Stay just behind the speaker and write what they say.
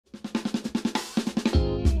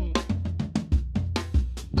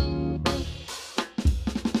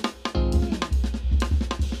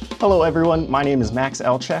Hello everyone, my name is Max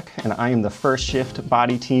Elcik and I am the first shift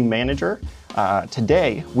body team manager.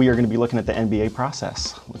 Today we are going to be looking at the NBA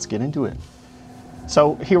process. Let's get into it.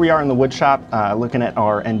 So here we are in the wood shop looking at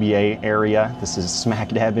our NBA area. This is smack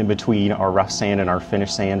dab in between our rough sand and our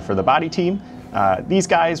finished sand for the body team. These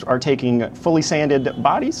guys are taking fully sanded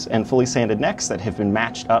bodies and fully sanded necks that have been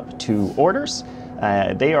matched up to orders.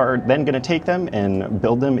 They are then going to take them and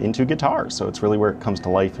build them into guitars. So it's really where it comes to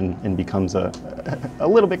life and becomes a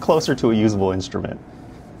little bit closer to a usable instrument.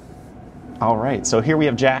 All right, so here we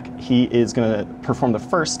have Jack. He is going to perform the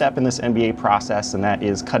first step in this NBA process, and that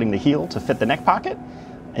is cutting the heel to fit the neck pocket.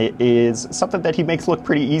 It is something that he makes look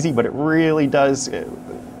pretty easy, but it really does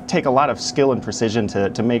take a lot of skill and precision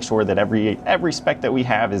to make sure that every spec that we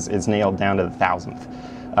have is nailed down to the thousandth.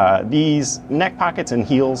 These neck pockets and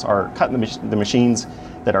heels are cut in the machines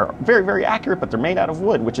that are very, very accurate, but they're made out of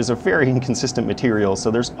wood, which is a very inconsistent material.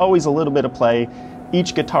 So there's always a little bit of play.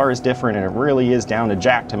 Each guitar is different, and it really is down to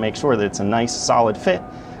Jack to make sure that it's a nice, solid fit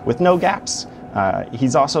with no gaps.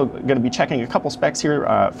 He's also going to be checking a couple specs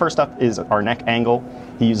here. First up is our neck angle.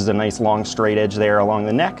 He uses a nice long straight edge there along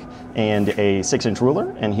the neck and a 6-inch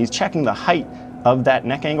ruler, and he's checking the height of that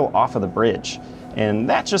neck angle off of the bridge. And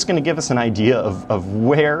that's just going to give us an idea of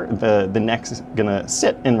where the neck's going to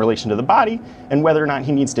sit in relation to the body and whether or not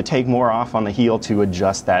he needs to take more off on the heel to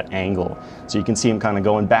adjust that angle. So you can see him kind of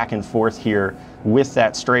going back and forth here with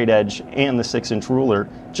that straight edge and the 6-inch ruler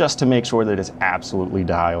just to make sure that it's absolutely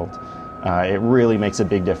dialed. It really makes a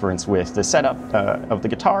big difference with the setup of the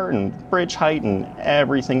guitar and bridge height, and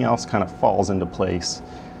everything else kind of falls into place.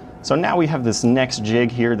 So now we have this next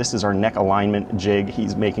jig here. This is our neck alignment jig.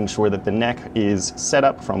 He's making sure that the neck is set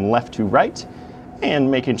up from left to right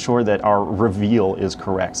and making sure that our reveal is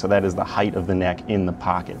correct. So that is the height of the neck in the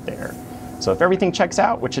pocket there. So if everything checks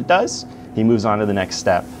out, which it does, he moves on to the next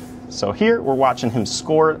step. So here we're watching him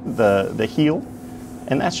score the heel,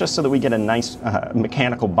 and that's just so that we get a nice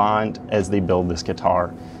mechanical bond as they build this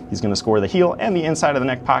guitar. He's going to score the heel and the inside of the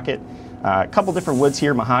neck pocket. A couple different woods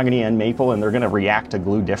here, mahogany and maple, and they're going to react to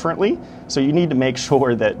glue differently. So you need to make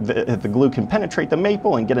sure that the glue can penetrate the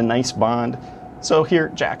maple and get a nice bond. So here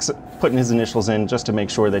Jack's putting his initials in just to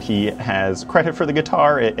make sure that he has credit for the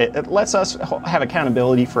guitar. It lets us have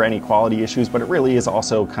accountability for any quality issues, but it really is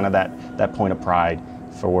also kind of that point of pride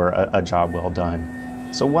for a job well done.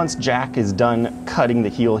 So once Jack is done cutting the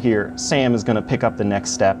heel here, Sam is going to pick up the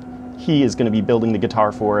next step. He is going to be building the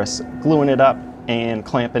guitar for us, gluing it up and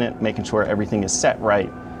clamping it, making sure everything is set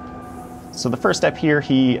right. So the first step here,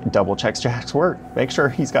 he double checks Jack's work, make sure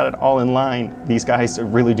he's got it all in line. These guys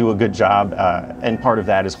really do a good job, and part of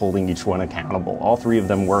that is holding each one accountable. All three of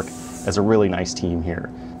them work as a really nice team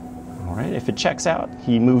here. All right, if it checks out,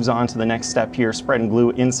 he moves on to the next step here, spreading glue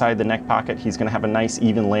inside the neck pocket. He's going to have a nice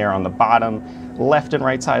even layer on the bottom, left and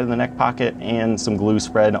right side of the neck pocket, and some glue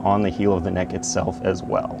spread on the heel of the neck itself as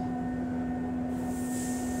well.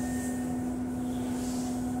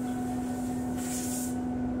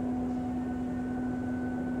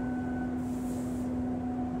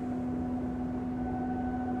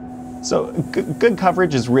 So good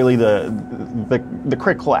coverage is really the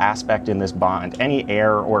critical aspect in this bond. Any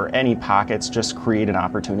air or any pockets just create an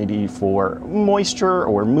opportunity for moisture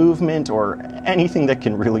or movement or anything that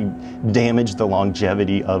can really damage the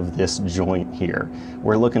longevity of this joint here.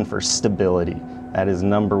 We're looking for stability. That is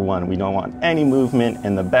number one. We don't want any movement,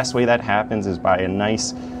 and the best way that happens is by a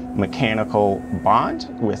nice mechanical bond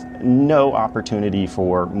with no opportunity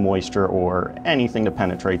for moisture or anything to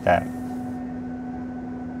penetrate that.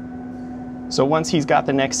 So once he's got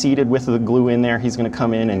the neck seated with the glue in there, he's going to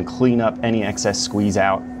come in and clean up any excess squeeze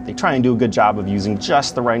out. They try and do a good job of using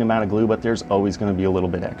just the right amount of glue, but there's always going to be a little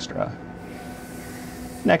bit extra.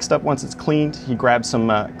 Next up, once it's cleaned, he grabs some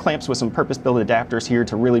clamps with some purpose-built adapters here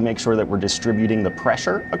to really make sure that we're distributing the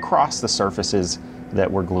pressure across the surfaces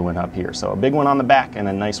that we're gluing up here. So a big one on the back and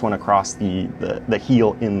a nice one across the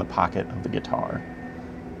heel in the pocket of the guitar.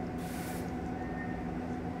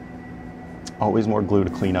 Always more glue to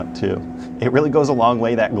clean up too. It really goes a long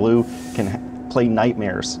way. That glue can play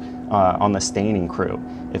nightmares on the staining crew.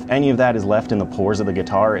 If any of that is left in the pores of the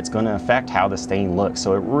guitar, it's going to affect how the stain looks.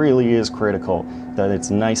 So it really is critical that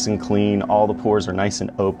it's nice and clean, all the pores are nice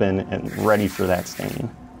and open and ready for that stain.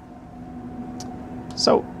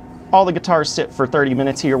 So all the guitars sit for 30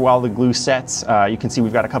 minutes here while the glue sets. You can see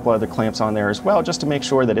we've got a couple other clamps on there as well, just to make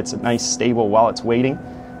sure that it's nice, stable while it's waiting.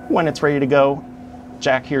 When it's ready to go,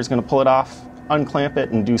 Jack here is going to pull it off, unclamp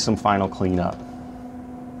it, and do some final cleanup.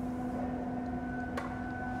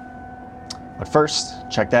 But first,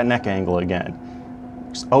 check that neck angle again.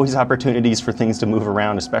 There's always opportunities for things to move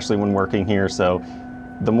around, especially when working here, so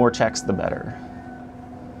the more checks, the better.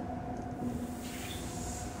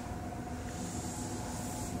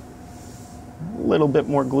 little bit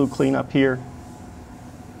more glue cleanup here,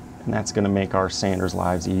 and that's going to make our sanders'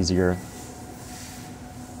 lives easier.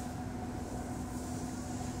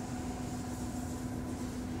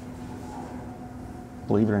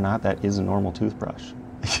 Believe it or not, that is a normal toothbrush.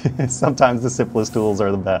 Sometimes the simplest tools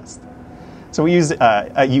are the best. So we use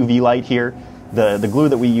a UV light here. The glue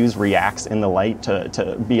that we use reacts in the light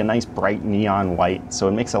to be a nice bright neon white, so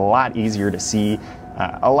it makes it a lot easier to see.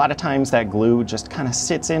 A lot of times that glue just kind of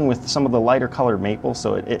sits in with some of the lighter colored maple,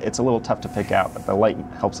 so it's a little tough to pick out, but the light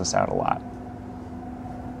helps us out a lot.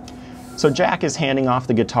 So Jack is handing off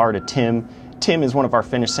the guitar to Tim. Tim is one of our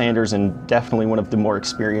finish sanders and definitely one of the more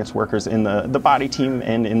experienced workers in the body team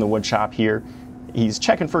and in the wood shop here. He's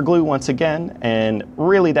checking for glue once again, and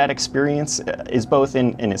really that experience is both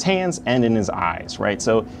in his hands and in his eyes, right?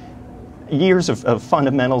 So years of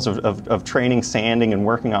fundamentals of training, sanding, and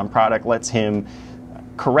working on product lets him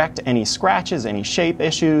correct any scratches, any shape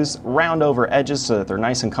issues, round over edges so that they're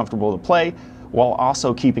nice and comfortable to play, while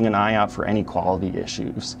also keeping an eye out for any quality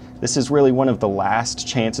issues. This is really one of the last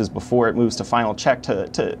chances before it moves to final check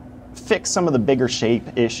to fix some of the bigger shape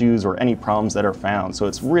issues or any problems that are found. So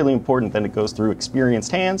it's really important that it goes through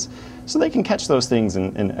experienced hands so they can catch those things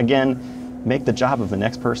and again, make the job of the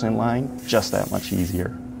next person in line just that much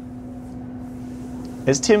easier.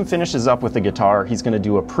 As Tim finishes up with the guitar, he's going to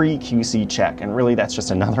do a pre-QC check, and really that's just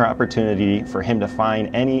another opportunity for him to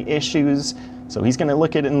find any issues. So he's going to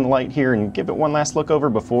look at it in the light here and give it one last look over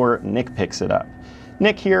before Nick picks it up.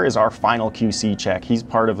 Nick here is our final QC check. He's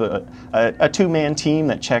part of a two-man team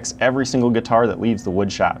that checks every single guitar that leaves the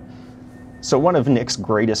wood shop. So one of Nick's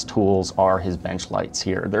greatest tools are his bench lights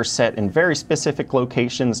here. They're set in very specific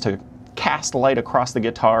locations to cast light across the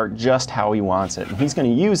guitar just how he wants it. And he's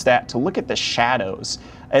going to use that to look at the shadows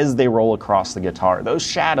as they roll across the guitar. Those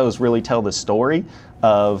shadows really tell the story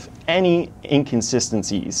of any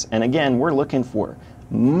inconsistencies. And again, we're looking for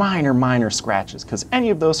minor scratches, because any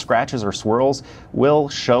of those scratches or swirls will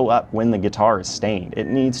show up when the guitar is stained. It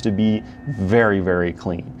needs to be very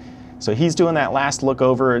clean. So he's doing that last look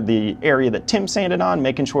over the area that Tim sanded on,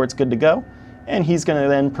 making sure it's good to go, and he's going to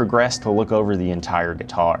then progress to look over the entire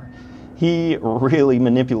guitar. He really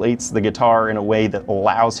manipulates the guitar in a way that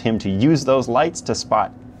allows him to use those lights to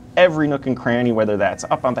spot every nook and cranny, whether that's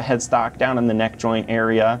up on the headstock, down in the neck joint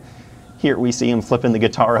area. Here we see him flipping the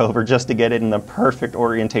guitar over just to get it in the perfect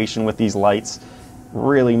orientation with these lights,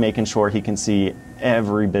 really making sure he can see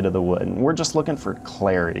every bit of the wood. And we're just looking for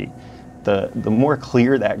clarity. The more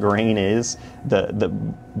clear that grain is, the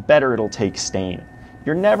better it'll take stain.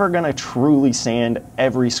 You're never going to truly sand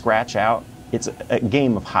every scratch out. It's a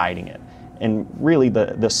game of hiding it. And really,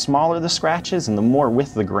 the smaller the scratches and the more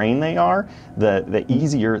with the grain they are, the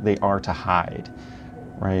easier they are to hide,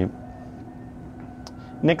 right?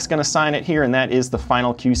 Nick's going to sign it here, and that is the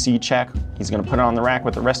final QC check. He's going to put it on the rack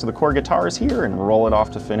with the rest of the core guitars here and roll it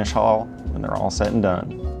off to finish hall when they're all set and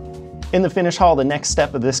done. In the finish hall, the next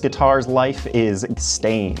step of this guitar's life is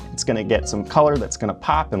stain. It's going to get some color that's going to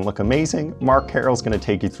pop and look amazing. Mark Carroll's going to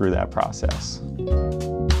take you through that process.